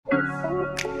Y'all,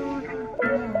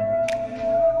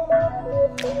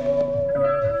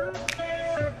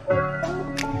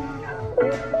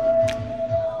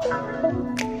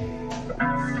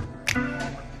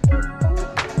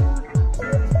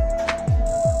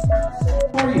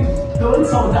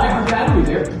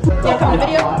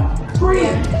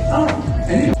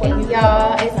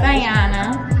 it's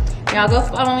Ayana. Y'all go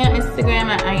follow me on Instagram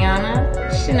at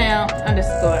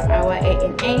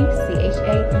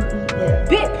AyanaChanel_IYANACHANEL.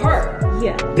 Big perk.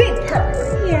 Yeah. Big perk.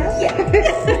 Yeah.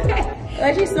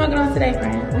 What you smoking on today,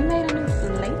 friend? We made a new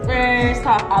flavor. It's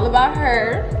called All About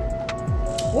Her.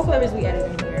 What flavors we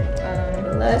added in here?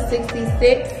 Love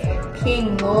 66,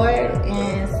 King Lord,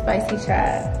 and Spicy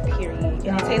Tribe. Period.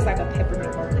 And it tastes like a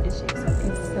peppermint burger. This shit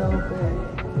is so good.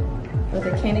 With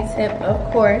a candy tip,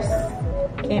 of course.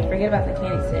 Can't forget about the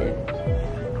candy tip.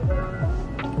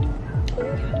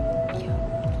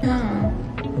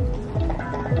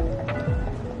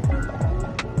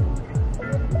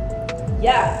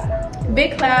 Yeah.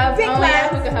 Big clouds. Big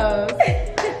clouds. Hookah Hose.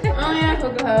 Only on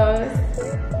Hookah Hose.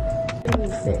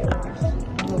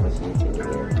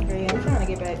 I'm trying to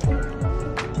get back. I'm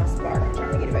trying to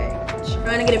get it back.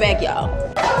 Trying to get it back, y'all.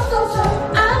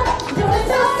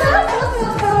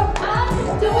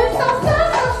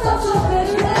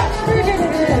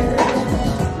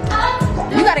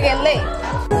 You gotta get lit.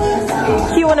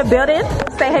 Q in the building.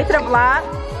 Say hey to the vlog.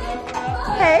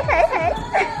 Hey.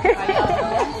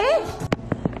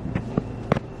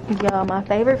 Y'all, my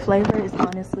favorite flavor is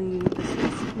honestly the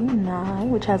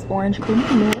 69, which has orange cream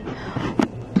in it.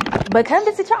 But come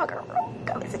visit y'all, girl.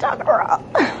 Come visit y'all, girl.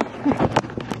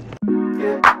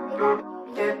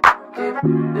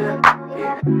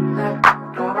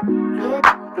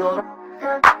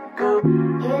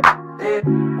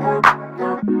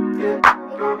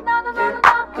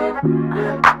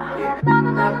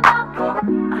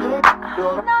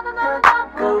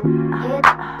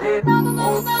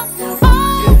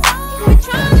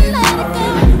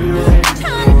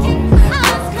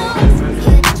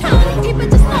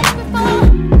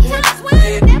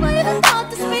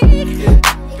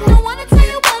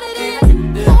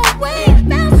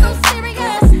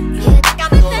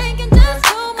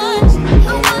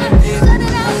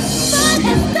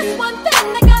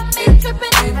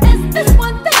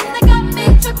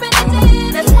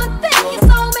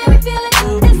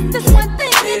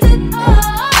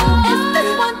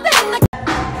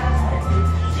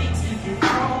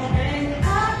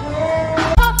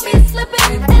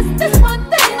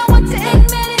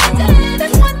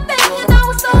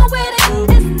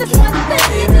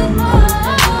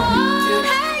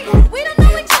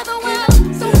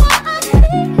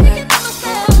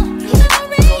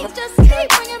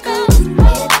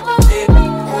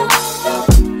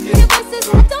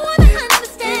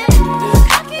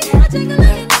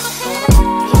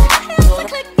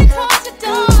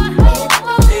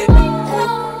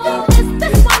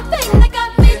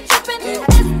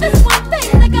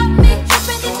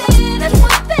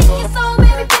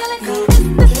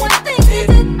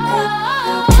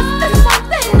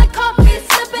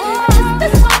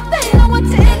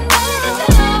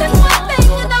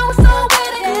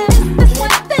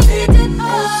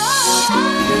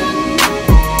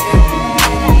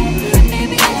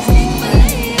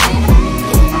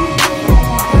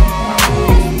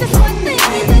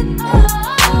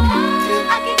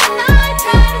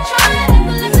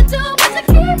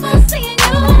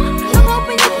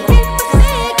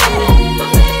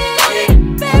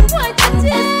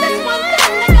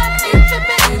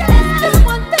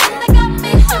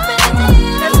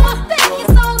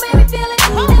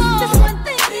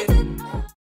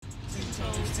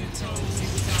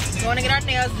 Going to get our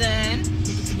nails done.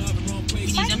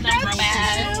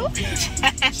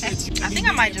 I think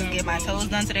I might just get my toes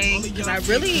done today because I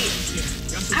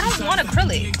don't want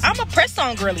acrylic. I'm a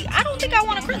press-on girly. I don't think I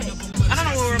want acrylic. I don't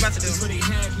know what we're about to do,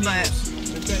 but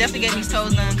definitely get these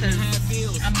toes done because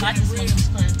I'm not just going to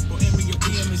fun.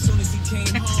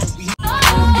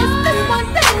 This one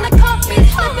thing that caught me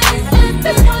slipping.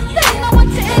 This one thing I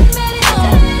want to admit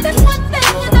it. This one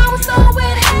thing and I was so with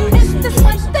it. It's this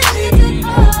one thing you did.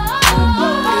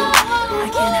 I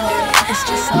can't help it. It's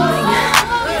just something.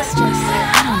 It's just, I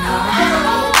don't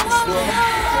know.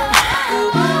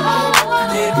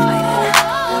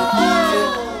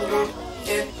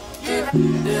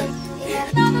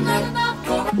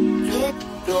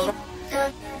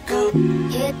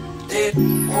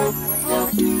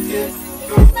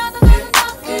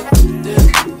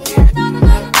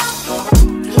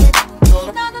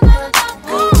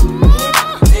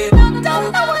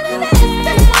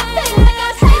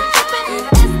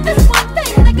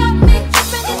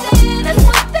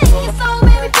 So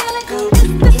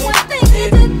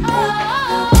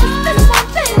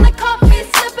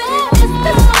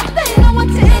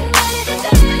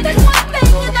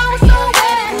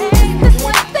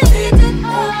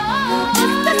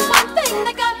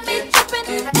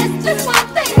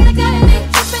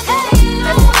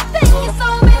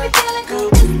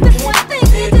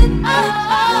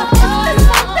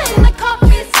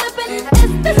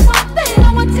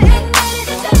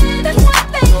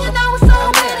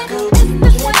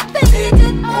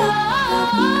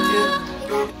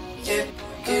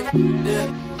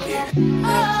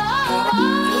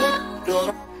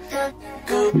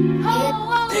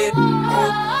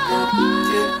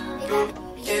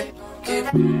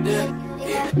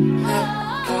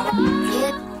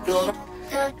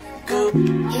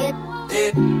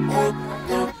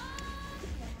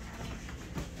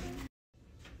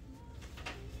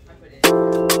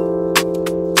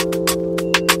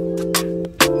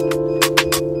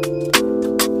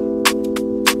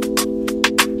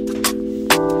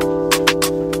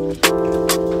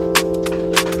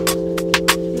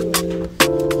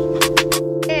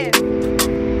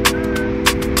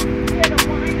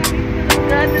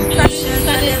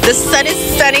The sun is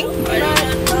setting.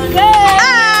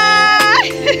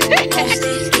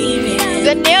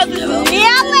 The nails is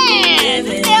meowing.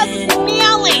 The nails is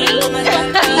meowing.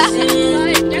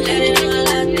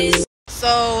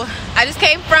 So I just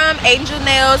came from Angel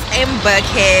Nails in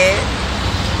Buckhead.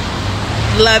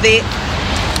 Love it.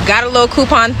 Got a little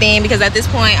coupon thing because at this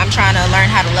point I'm trying to learn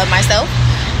how to love myself.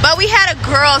 But we had a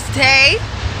girls' day.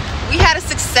 We had a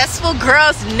successful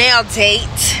girls' nail date.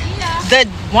 The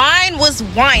wine was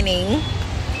whining,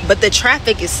 but the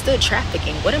traffic is still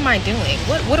trafficking. What am I doing?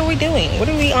 What are we doing? What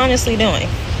are we honestly doing?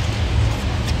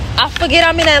 I forget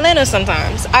I'm in Atlanta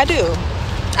sometimes. I do.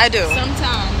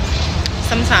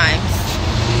 Sometimes.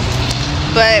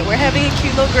 But we're having a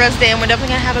cute little girls' day, and we're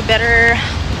definitely gonna have a better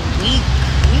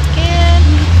weekend.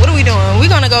 What are we doing? We're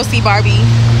gonna go see Barbie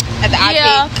at the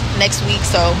iPic next week.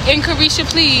 So and Carisha,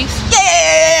 please.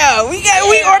 Yeah. We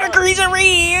ordered Carisha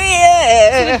Reed.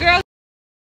 Yeah. So the girls.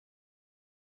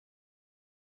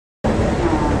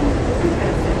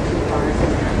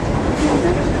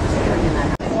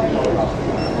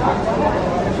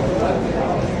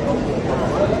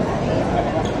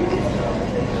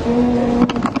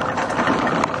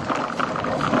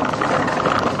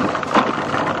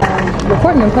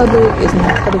 Recording in public is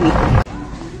not for the weak.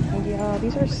 Y'all,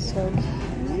 these are so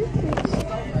cute.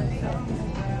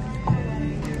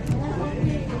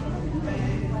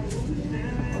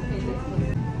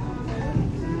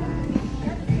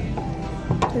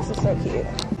 This is so cute.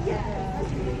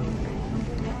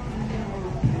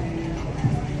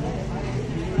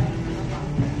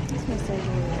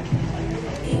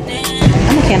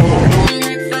 I'm a candle lover.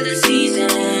 For the season,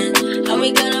 and we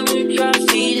gonna rip your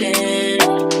feeling.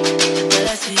 But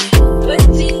I see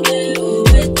waiting there,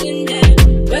 waiting there,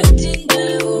 waiting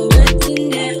there, waiting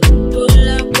there. Pull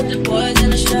up with the boys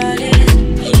and the shawties,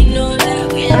 and you know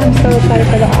that we I'm so excited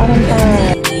for the autumn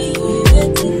time.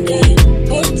 waiting there,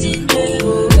 waiting there,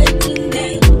 waiting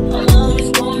there. I'm always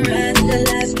gonna ride to the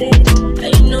last day,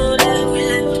 and you know that we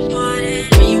like to party.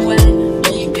 Where you at?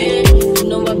 Where you been? You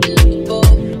know I've been looking for.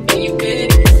 Where you been?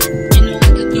 You know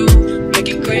what to do. Make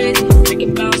it crazy, make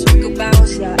it bounce,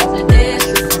 yeah. After this,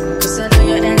 'cause I know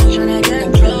your ex tryna get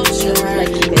closer.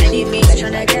 Enemies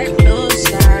tryna get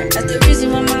closer. That's the reason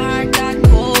why my heart got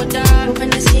colder. When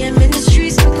I see him in the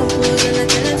streets, I'm composed and I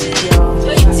tell him to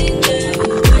waiting there,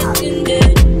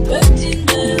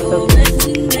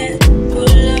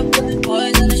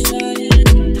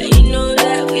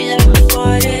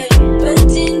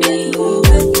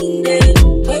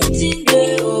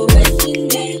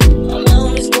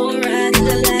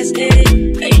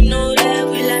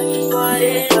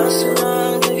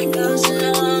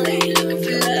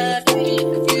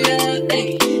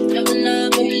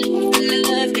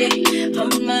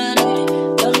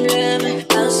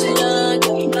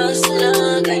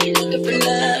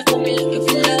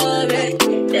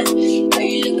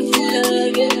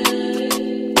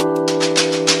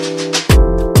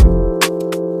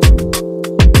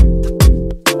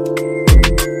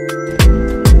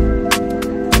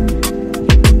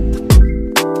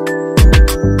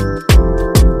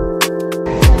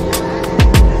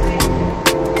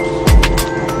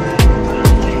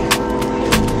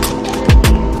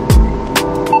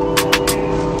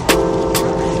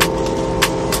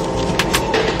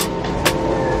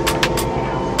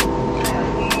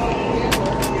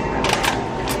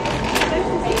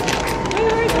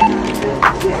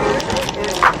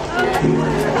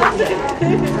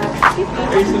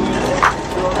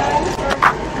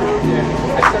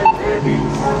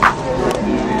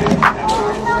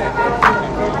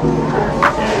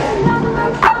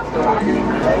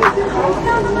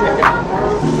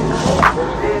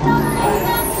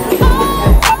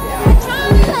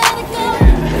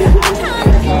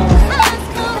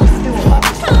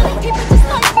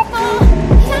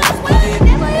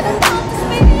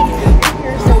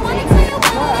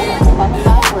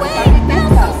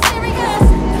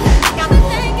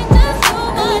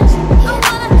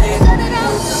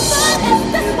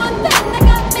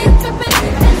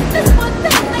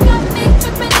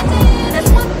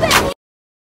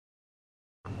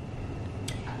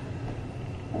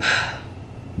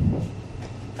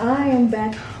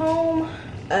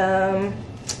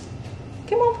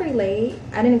 came home pretty late.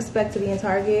 I didn't expect to be in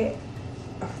Target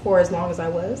for as long as I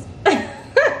was. I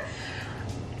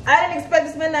didn't expect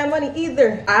to spend that money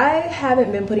either. I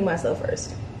haven't been putting myself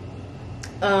first.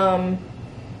 I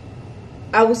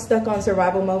was stuck on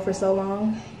survival mode for so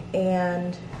long,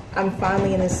 and I'm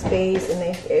finally in this space, and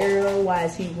they feel, why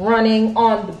is he running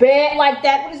on the bed like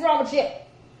that? What is wrong with you?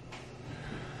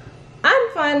 I'm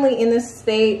finally in this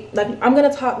state, like, I'm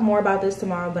gonna talk more about this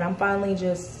tomorrow, but I'm finally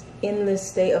just in this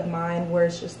state of mind where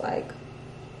it's just like,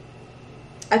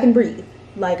 I can breathe.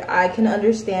 Like, I can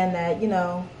understand that, you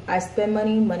know, I spend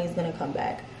money, money's gonna come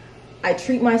back. I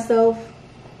treat myself,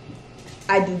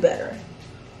 I do better.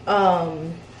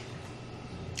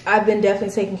 I've been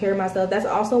definitely taking care of myself. That's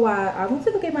also why I went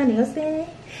to go get my nails done.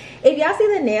 If y'all see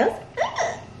the nails,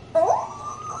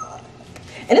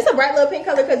 and it's a bright little pink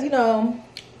color because, you know,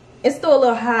 it's still a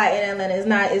little hot in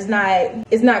Atlanta.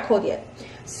 It's not cold yet.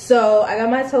 So I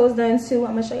got my toes done too.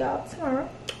 I'm gonna show y'all tomorrow.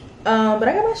 But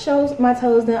I got my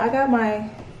toes done. I got my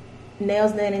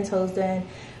nails done and toes done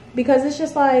because it's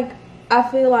just like, I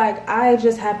feel like I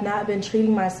just have not been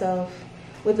treating myself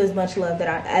with as much love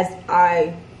that as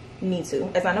I need to,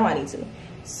 as I know I need to.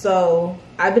 So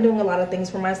I've been doing a lot of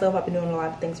things for myself. I've been doing a lot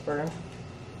of things for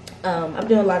I'm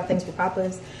doing a lot of things for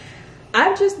Papa's.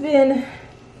 I've just been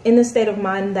in the state of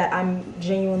mind that I'm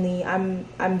genuinely, I'm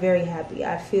very happy.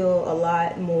 I feel a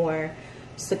lot more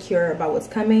secure about what's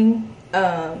coming.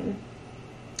 I've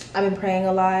been praying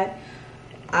a lot.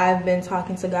 I've been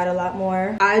talking to God a lot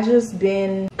more. I've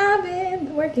been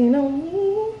working on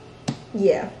me.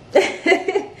 Yeah.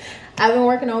 I've been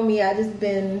working on me. I've just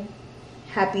been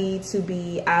happy to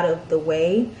be out of the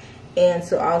way and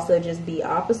to also just be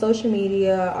off of social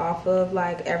media, off of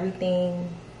like everything,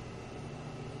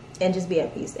 and just be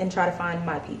at peace and try to find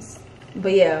my peace.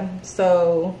 But yeah,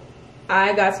 so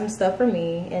I got some stuff for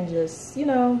me, and just, you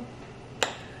know,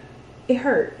 it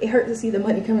hurt to see the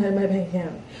money coming out of my bank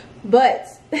account, but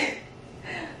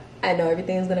I know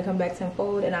everything is going to come back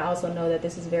tenfold, and I also know that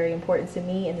this is very important to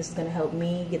me, and this is going to help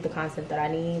me get the content that I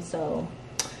need. So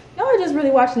y'all are just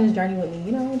really watching this journey with me,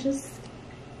 you know, just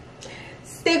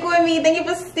stick with me. Thank you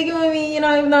for sticking with me, you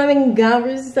know, even though I've been gone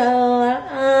for so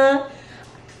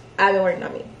I've been working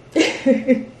on me.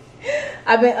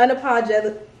 I've been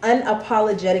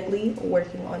unapologetically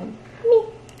working on me.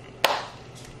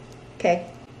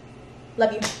 Okay,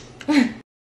 love you.